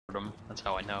him. That's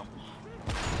how I know.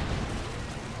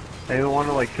 Anyone want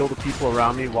to like kill the people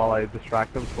around me while I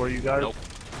distract them for you guys? Nope.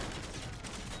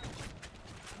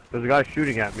 There's a guy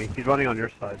shooting at me. He's running on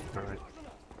your side. Alright.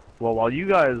 Well, while you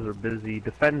guys are busy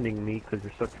defending me because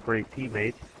you're such great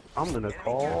teammates, I'm gonna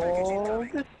call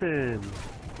this in.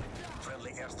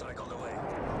 Friendly airstrike on the way.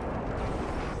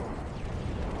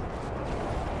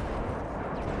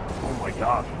 Oh my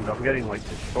gosh, dude, I'm getting like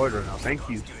destroyed right now. Thank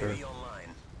you, sir. UAV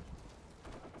online.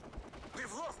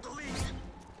 We've lost the lead.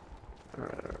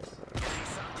 Enemy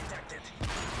detected.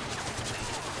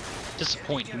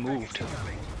 Disappoint, he moved.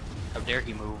 How dare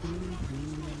he move?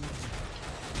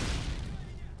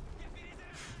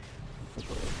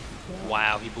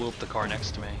 Wow, he blew up the car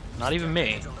next to me. Not even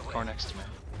me, the car next to me.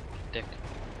 Dick.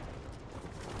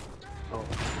 Oh.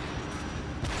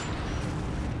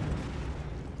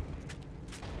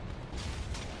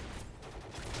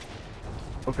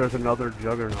 Look, there's another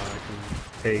juggernaut I can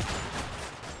take.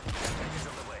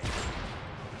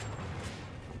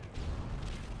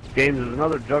 Games, there's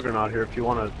another juggernaut here if you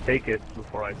want to take it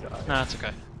before I die. Nah, it's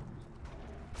okay.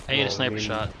 I ate a sniper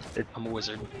shot. I'm a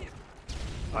wizard.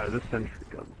 Alright, this sentry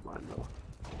gun's mine though.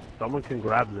 Someone can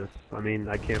grab this. I mean,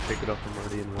 I can't pick it up from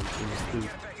already in one two.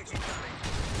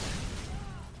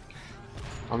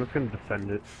 I'm just gonna defend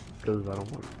it because I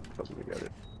don't want someone to get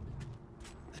it.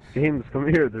 Games, come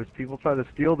here. There's people trying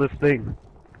to steal this thing.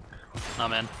 Nah,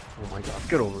 man. Oh my god,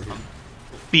 get over here.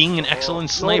 Being an excellent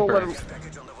sniper. No,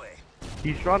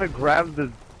 he's trying to grab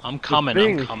the. I'm coming.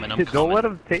 thing. I'm coming. Don't let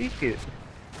him take it.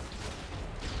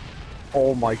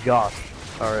 Oh my gosh.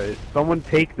 Alright, someone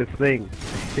take this thing.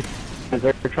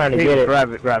 They're trying to get it.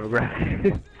 Grab it, grab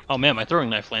it. Oh man, my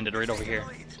throwing knife landed right over here.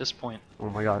 Disappoint. Oh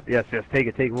my god. Yes, take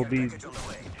it. We'll be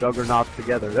juggernauts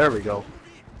together. There we go.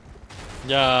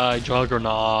 Yeah,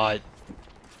 juggernaut.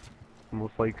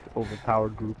 Almost like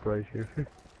overpowered group right here.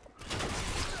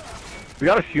 We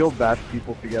gotta shield bash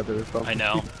people together or something. I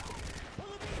know.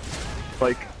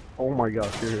 Like, oh my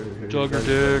gosh, here. Jugger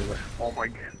dick. Oh my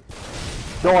god.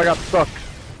 No, I got stuck.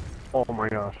 Oh my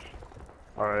gosh.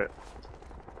 Alright.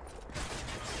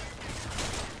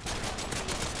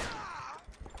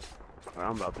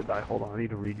 I'm about to die. Hold on, I need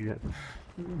to regen.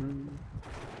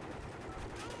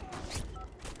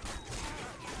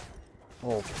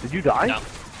 Oh, did you die?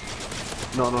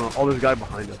 No. No. Oh, there's a guy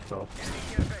behind us, so.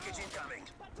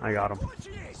 I got him.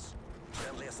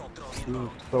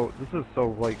 This is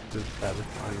so like just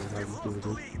satisfying when I do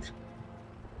this.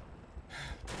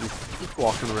 Just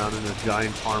walking around in a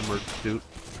giant armored suit.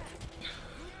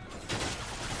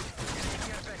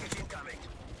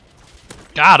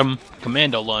 Got him.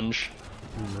 Commando lunge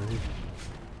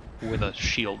Nice. with a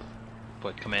shield,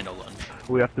 but commando lunge.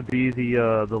 We have to be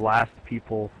the last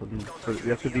people. We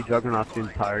have to be juggernauts the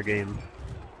entire game.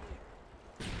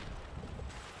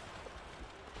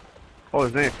 Oh,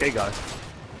 there's an AFK guy.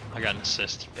 I got an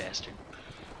assist, you bastard.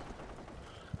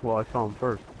 Well, I saw him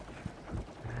first.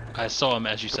 I saw him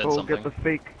as you said Oh, something. get the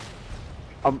fake.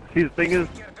 See, the thing is...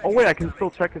 Oh, wait, I can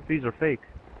still check if these are fake.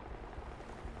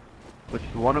 Which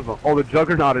is one of them? Oh, the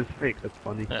Juggernaut is fake. That's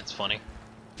funny. That's funny.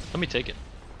 Let me take it.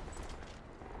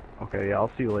 Okay, yeah,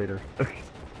 I'll see you later.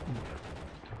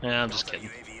 Yeah, I'm just kidding.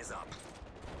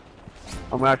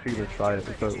 I'm actually gonna try it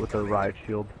with a riot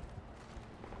shield.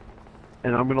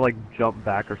 And I'm gonna, like, jump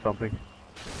back or something.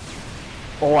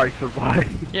 Oh, I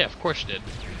survived. Yeah, of course you did.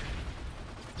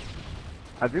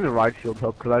 I think the riot shield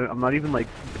helped, because I'm not even, like,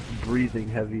 breathing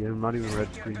heavy. I'm not even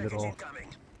red screened at all.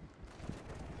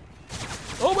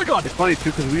 Oh my god! It's funny,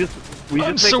 too, because we just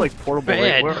make, so like, portable...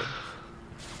 bad. Wait,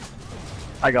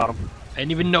 I got him. I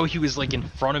didn't even know he was, like, in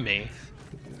front of me.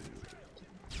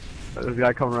 There's a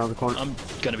guy coming around the corner. I'm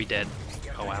gonna be dead.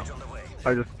 Oh wow.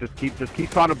 I just keep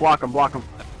trying to block him, I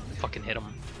fucking hit him.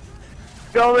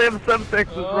 Go, they have 7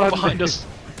 Texas run. Behind us.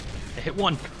 I hit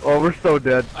one. Oh, we're so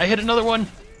dead. I hit another one.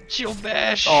 Shield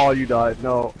bash. Oh, you died.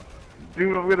 No.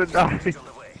 Dude, I'm gonna die.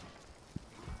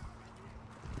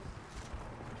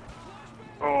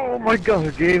 Oh my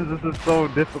god, games, this is so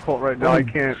difficult right now. I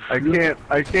can't.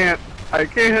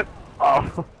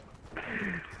 Oh.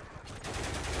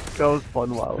 That was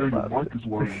fun while it lasted.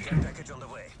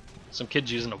 Some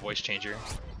kid's using a voice changer.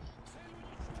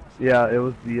 Yeah, it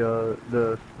was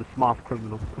the Smoth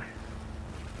criminal.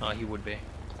 Oh, he would be.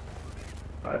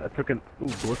 I took an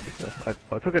ballistic vest.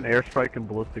 I took an airstrike and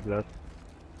ballistic vest.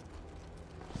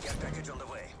 Package on the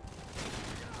way.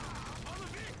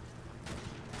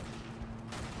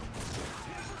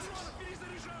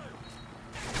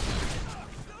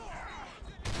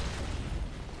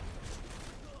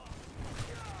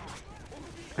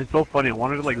 It's so funny. I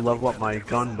wanted to like level up my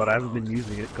gun, but I haven't been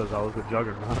using it because I was a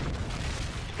juggernaut.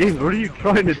 Games, what are you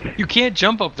trying to do? You can't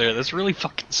jump up there. That's really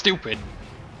fucking stupid.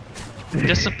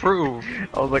 Disapprove.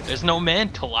 I was like, There's no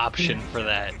mantle option for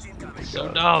that. So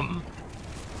dumb.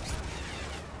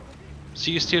 So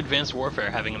used to Advanced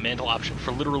Warfare having a mantle option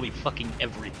for literally fucking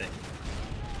everything.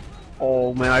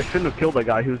 oh man, I shouldn't have killed that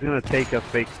guy. He was gonna take a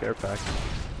fake spare pack.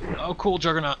 Oh, cool,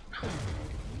 Juggernaut.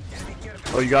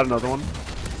 Oh, you got another one?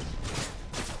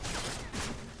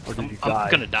 Or did you die?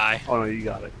 I'm gonna die. Oh no, you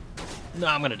got it. No,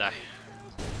 I'm gonna die.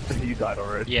 You died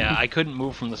already. Yeah, I couldn't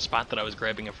move from the spot that I was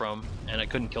grabbing it from, and I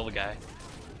couldn't kill the guy.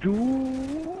 Dude!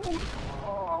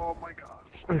 Oh my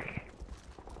gosh.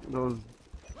 That was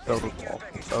awful.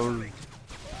 That was...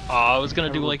 Oh, I was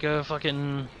gonna do like a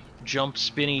fucking jump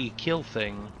spinny kill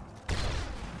thing.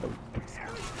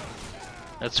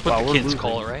 That's what the kids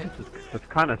call it, right? It's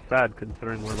kind of sad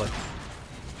considering we're like...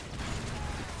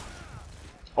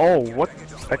 Oh, what?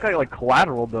 That guy like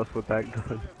collateraled us with that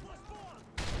gun.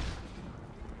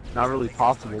 Not really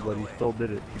possible, but he still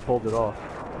did it. He pulled it off.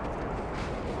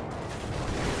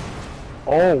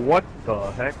 Oh, what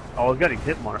the heck? Oh, I was getting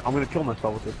hit mark. I'm gonna kill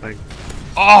myself with this thing.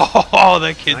 Oh,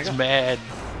 that kid's mad.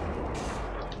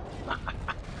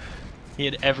 He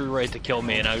had every right to kill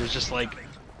me, and I was just like,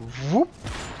 whoop.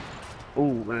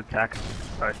 Ooh, an attack.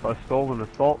 Alright, so I stole an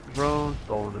assault drone,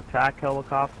 stole an attack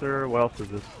helicopter. What else is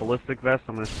this? Ballistic vest.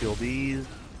 I'm gonna steal these.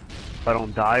 If I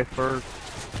don't die first.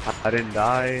 I didn't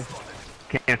die.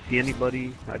 Can't see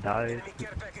anybody. I died.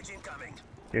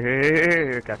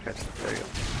 Here, catch. There you go.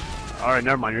 Alright,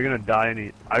 never mind. You're gonna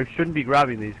die. I shouldn't be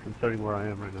grabbing these considering where I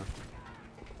am right now.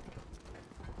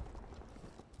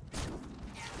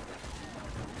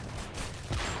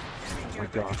 Oh my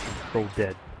gosh, I'm so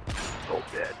dead. So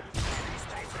dead.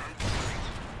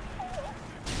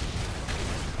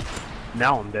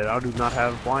 Now I'm dead. I do not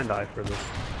have blind eye for this.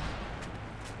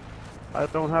 I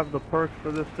don't have the perks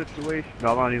for this situation.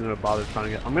 No, I'm not even gonna bother trying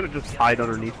to get. I'm gonna just hide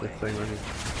underneath this thing right here.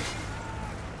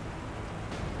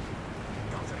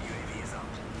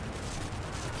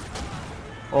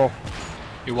 Oh.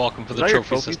 You're welcome for the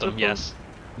trophy system, yes.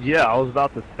 Yeah, I was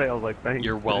about to say, I was like, thank you.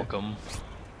 You're welcome.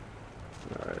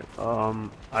 Alright,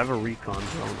 I have a recon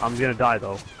drone. I'm gonna die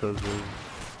though, because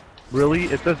really?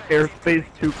 It says airspace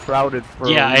too crowded for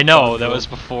yeah, I know, that was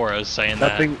before I was saying that.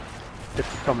 That thing, it's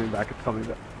coming back, it's coming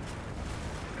back.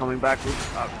 It's coming back.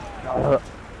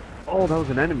 Oh, that was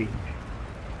an enemy.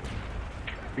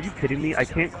 Are you kidding me? I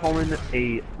can't call in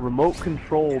a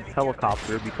remote-controlled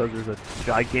helicopter because there's a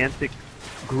gigantic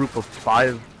group of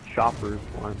 5 choppers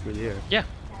flying through the air. Yeah,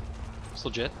 it's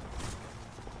legit.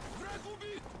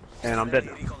 And I'm dead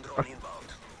now.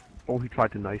 Oh, he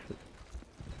tried to knife it.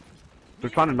 They're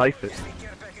trying to knife it.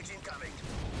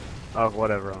 Oh,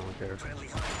 whatever, I don't care.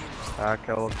 Attack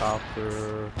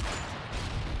helicopter.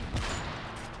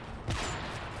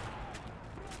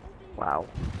 Wow.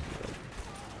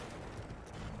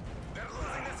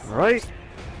 Alright.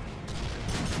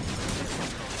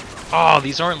 Oh,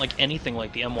 these aren't like anything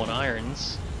like the M1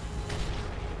 irons.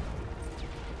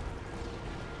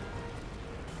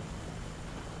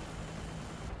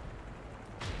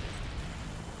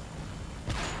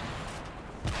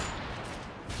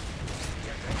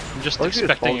 I'm just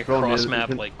expecting a cross-map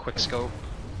like quickscope.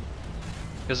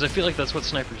 Because I feel like that's what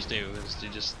snipers do, is to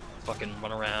just fucking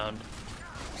run around.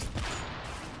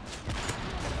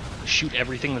 Shoot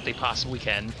everything that they possibly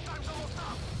can.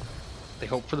 They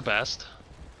hope for the best.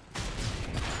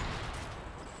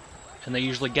 And they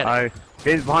usually get it.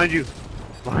 He's behind you!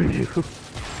 Behind you!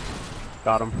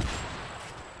 Got him.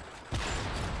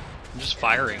 I'm just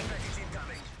firing.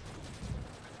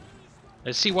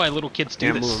 I see why little kids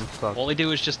do this. All they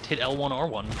do is just hit L1,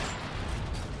 R1.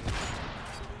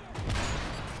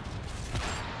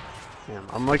 Damn,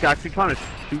 I'm like actually trying to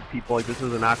shoot people like this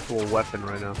is an actual weapon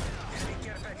right now.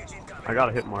 I got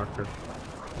a hit marker.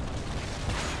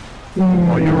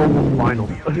 Oh, you're almost final.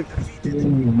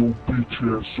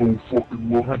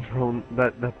 That drone,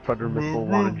 that predator missile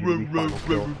wanted you to be final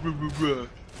kill.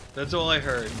 That's all I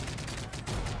heard.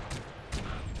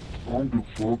 I don't give a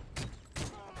fuck.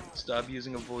 Stop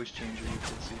using a voice changer, you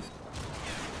can see.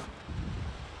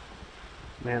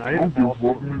 Man, I didn't fall.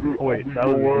 Oh wait, that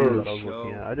was you that I was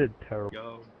looking at. I did terrible.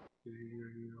 Yo.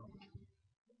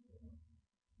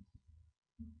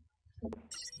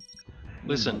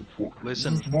 Listen,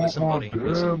 buddy.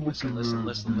 Listen.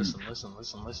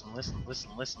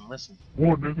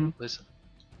 Listen.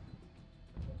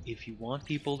 If you want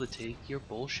people to take your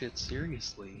bullshit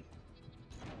seriously,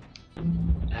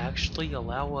 actually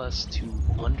allow us to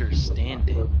understand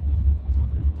it.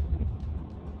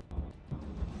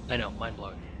 I know, mind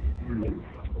blowing.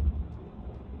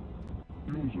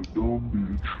 He was a dumb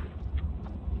bitch.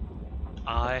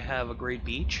 I have a great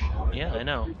beach. Yeah, I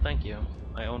know. Thank you.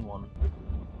 I own one.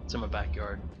 It's in my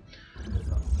backyard.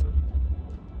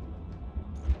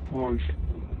 Oh,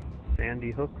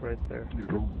 Sandy Hook right there.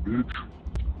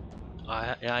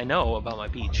 I know about my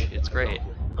beach. It's great.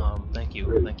 Thank you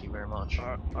very much.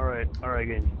 Alright,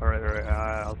 games. Alright,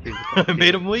 I'll see you. I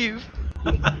made him leave.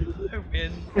 I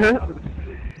win.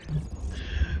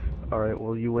 Alright,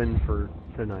 well you win for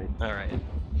tonight. Alright.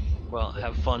 Well,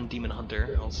 have fun, Demon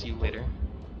Hunter. I'll see you later.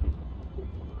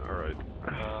 Alright.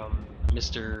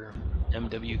 Mr.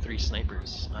 MW3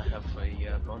 Snipers, I have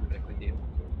a bone to pick with you.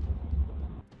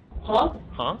 Huh?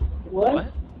 Huh?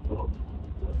 What?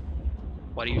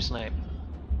 Why do you snipe?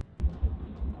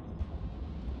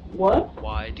 What?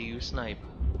 Why do you snipe?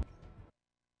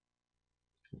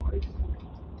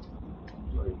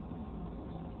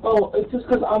 Oh, it's just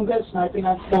because I'm good at sniping.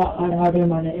 I thought I have it in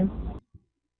my name.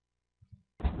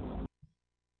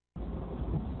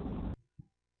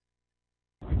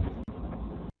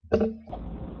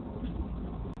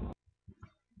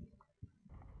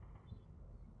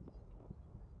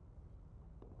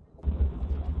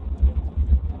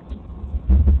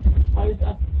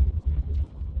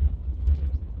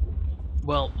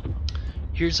 Well,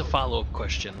 here's a follow-up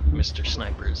question, Mr.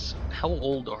 Snipers. How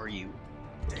old are you?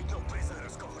 Take no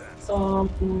prisoners, comrades.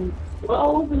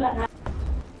 12 and a half.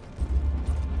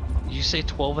 Did you say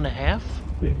 12 and a half?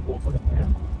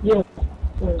 Yeah.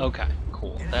 Okay,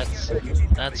 cool. That's...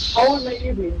 How old may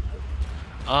you be?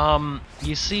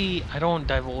 You see, I don't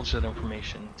divulge that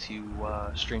information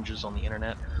to strangers on the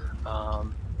internet.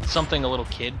 Something a little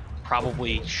kid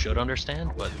probably should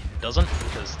understand, but doesn't,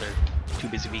 because they're too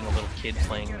busy being a little kid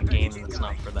playing a game that's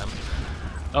not for them.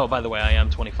 Oh, by the way, I am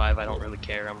 25, I don't really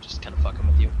care, I'm just kind of fucking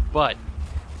with you. But,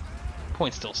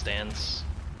 point still stands.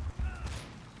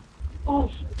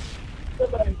 Oh,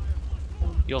 shit.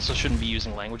 You also shouldn't be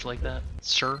using language like that,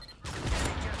 sir.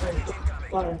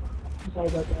 Sorry. I'm sorry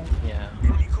about that. Yeah,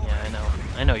 I know.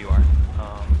 I know you are.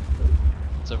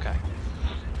 It's okay.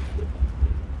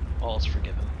 All's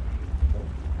forgiven.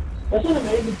 That's an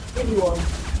amazing thing you are.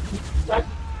 That's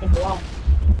wow.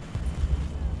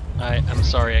 I'm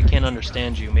sorry, I can't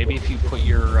understand you. Maybe if you put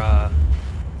your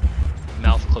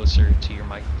mouth closer to your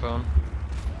microphone.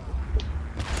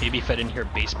 Maybe if I didn't hear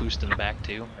bass boost in the back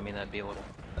too. I mean, that'd be a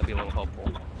little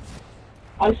helpful.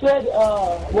 I said,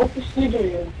 what procedure are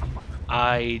you?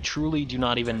 I truly do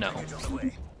not even know.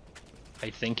 I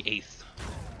think 8th.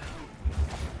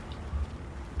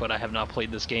 But I have not played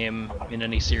this game in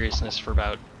any seriousness for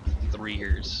about 3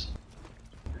 years.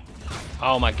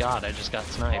 Oh my god, I just got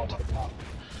sniped.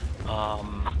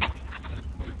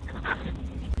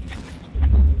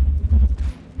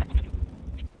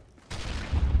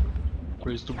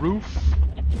 Raise the roof.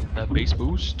 That base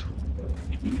boost.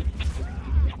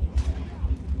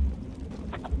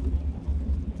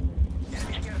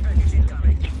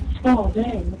 Oh,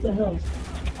 dang, what the hell?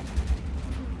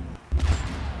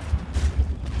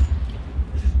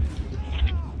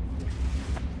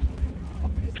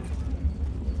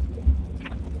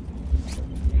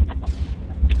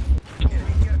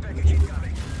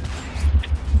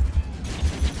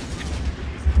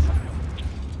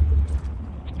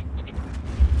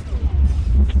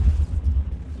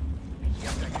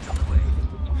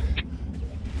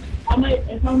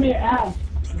 If I may ask,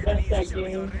 best that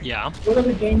game. Yeah. What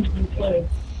other games do you play?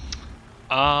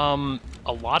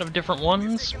 A lot of different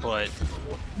ones, but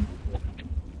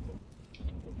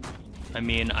I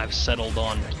mean, I've settled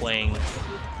on playing,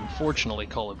 unfortunately,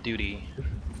 Call of Duty,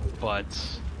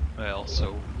 but I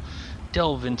also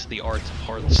delve into the art of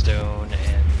Hearthstone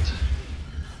and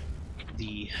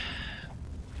the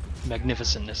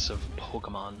magnificentness of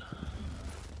Pokemon.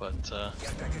 But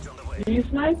do you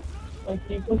snipe? Like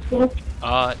scope?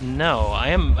 no, I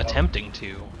am attempting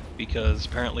to, because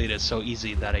apparently it is so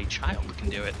easy that a child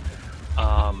can do it.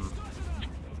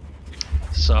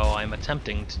 So I'm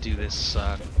attempting to do this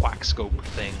quack scope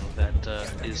thing that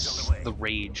is the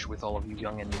rage with all of you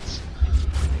youngins.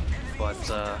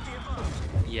 But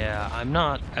yeah, I'm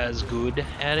not as good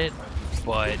at it,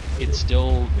 but it's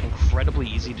still incredibly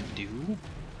easy to do.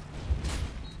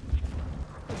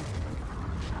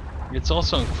 It's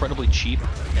also incredibly cheap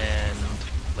and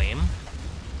lame,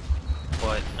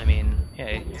 but I mean,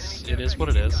 hey, it is what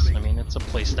it is. I mean, it's a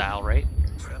play style, right?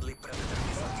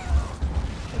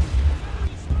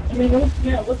 I mean, what's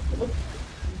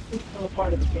still a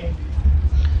part of the game?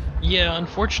 Yeah,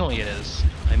 unfortunately it is.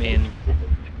 I mean,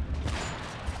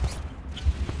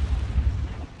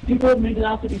 people have made it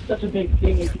out to be such a big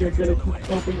thing if you're good at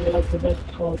scoping like the best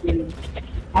Call of Duty.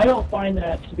 I don't find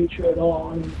that to be true at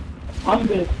all. I mean, I'm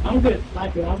good at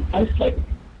sniping. I just like.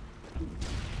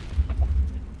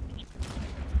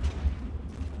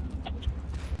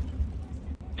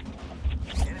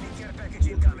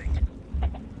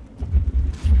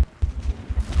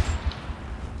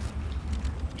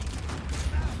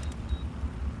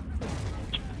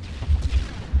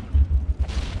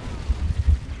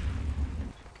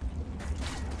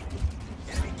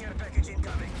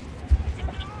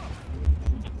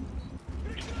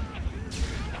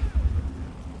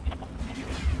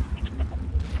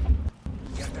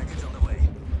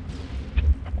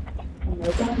 my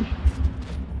gosh.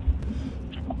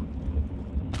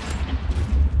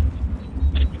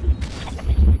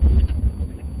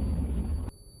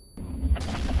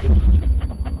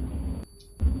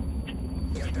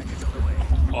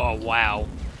 Oh wow.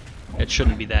 It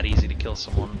shouldn't be that easy to kill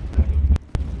someone.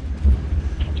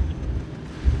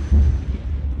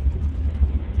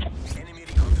 Enemy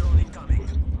control incoming.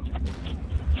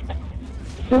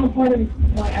 Some part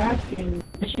of my asking,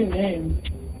 what's your name?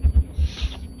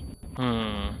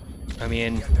 I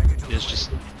mean, it's just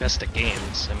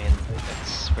bestatgames. I mean,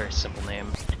 it's a very simple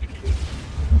name.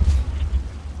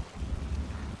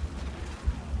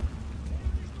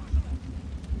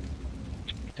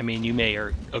 I mean, you may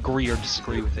agree or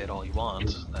disagree with it all you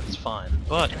want, that's fine,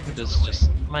 but this is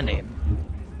just my name.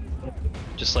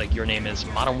 Just like your name is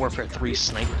Modern Warfare 3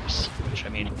 Snipers, which, I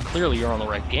mean, clearly you're on the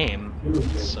right game,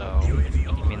 so,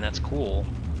 I mean, that's cool.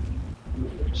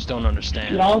 Just don't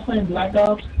understand. You're all playing Black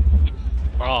Ops?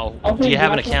 Oh, do you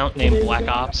have an account named Black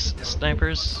Ops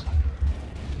Snipers?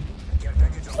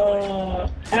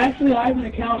 Actually, I have an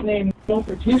account named Go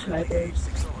for 2 Snipers.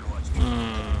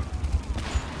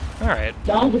 Alright.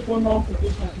 That was before no one could do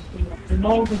Snipers. And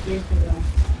no one could do that.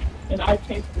 And I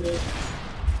paid for it.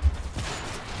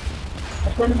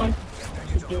 A friend of mine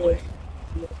could do it.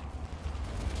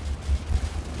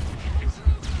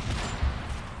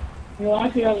 You know,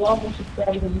 actually, I have a lot more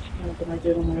subscribers on this account than I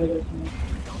did on my other account.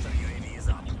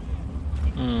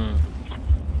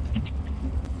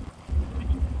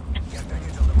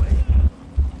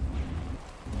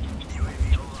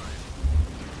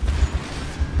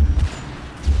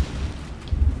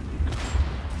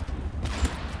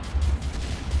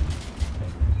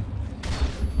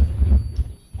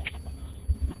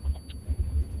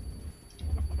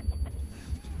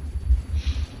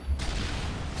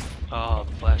 Oh,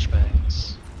 the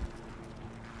flashbangs.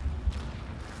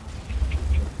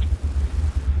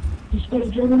 Just go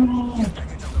to German.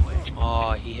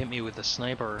 Oh, he hit me with a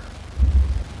sniper.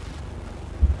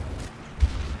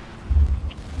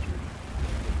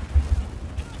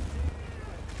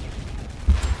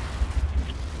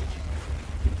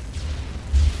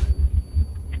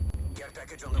 Care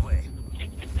package on the way.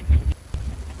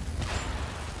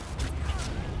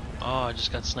 Oh, I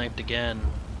just got sniped again.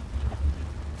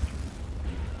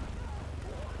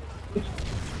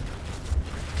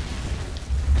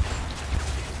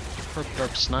 Herp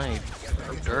derp snipe.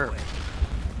 Herp derp.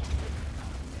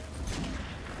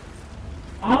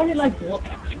 I only like the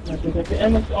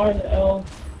MSR and the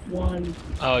L1.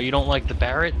 Oh, you don't like the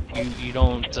Barrett? You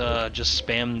don't just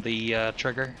spam the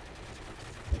trigger?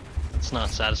 It's not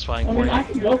satisfying I for mean, you? I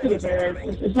can go for the Barrett.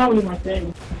 It's not really my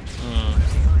thing.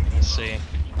 I see.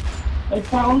 Like,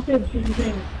 if I want to say the same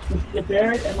thing, the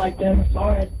Barrett and like the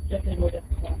MSR, I definitely go with the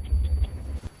MSR.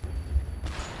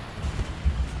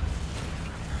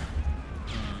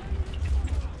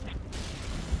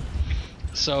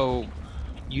 So,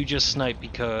 you just snipe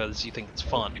because you think it's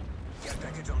fun? Care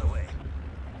package on the way.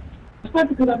 It's not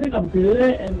because I think I'm good at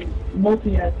it and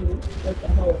multi-acting. That's the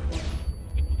hell of fun.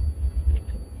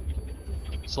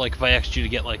 So like if I asked you to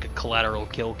get like a collateral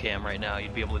kill cam right now,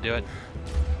 you'd be able to do it?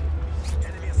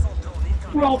 Enemy assault drone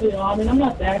incoming. Probably, I mean, I'm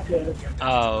not that good.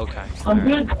 Oh, okay. I'm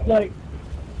good, like,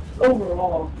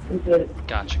 overall with it.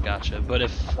 Gotcha, gotcha. But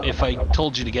if I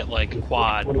told you to get like a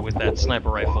quad with that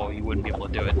sniper rifle, you wouldn't be able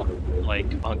to do it, like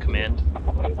on command?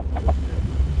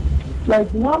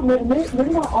 Like,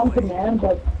 maybe not on command,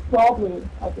 but probably,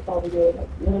 I could probably do it. Like,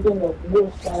 within the real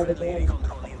style of the game.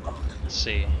 Control inbound. I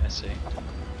see, I see.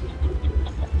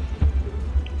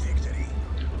 Victory.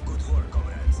 Good work,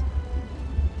 comrades.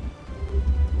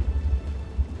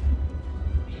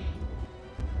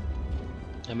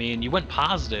 I mean, you went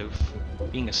positive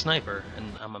being a sniper, and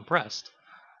I'm impressed.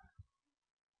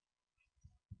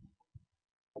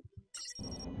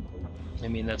 I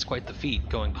mean, that's quite the feat,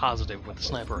 going positive with a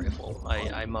sniper rifle.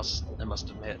 I must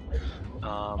admit.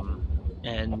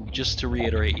 And just to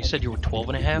reiterate, you said you were 12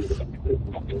 and a half?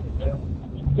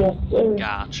 Yes, sir.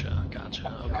 Gotcha,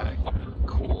 gotcha. Okay,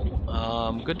 cool.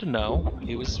 Good to know.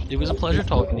 It was a pleasure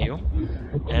talking to you,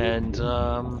 and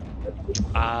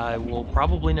I will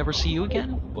probably never see you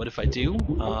again. But if I do,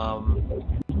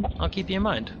 I'll keep you in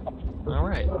mind. All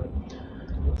right.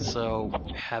 So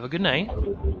have a good night.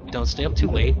 Don't stay up too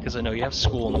late because I know you have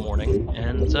school in the morning.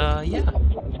 And yeah,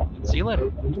 see you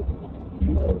later.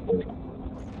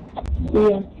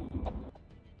 Yeah.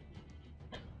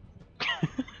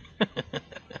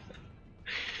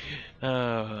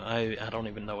 I don't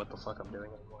even know what the fuck I'm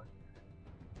doing anymore.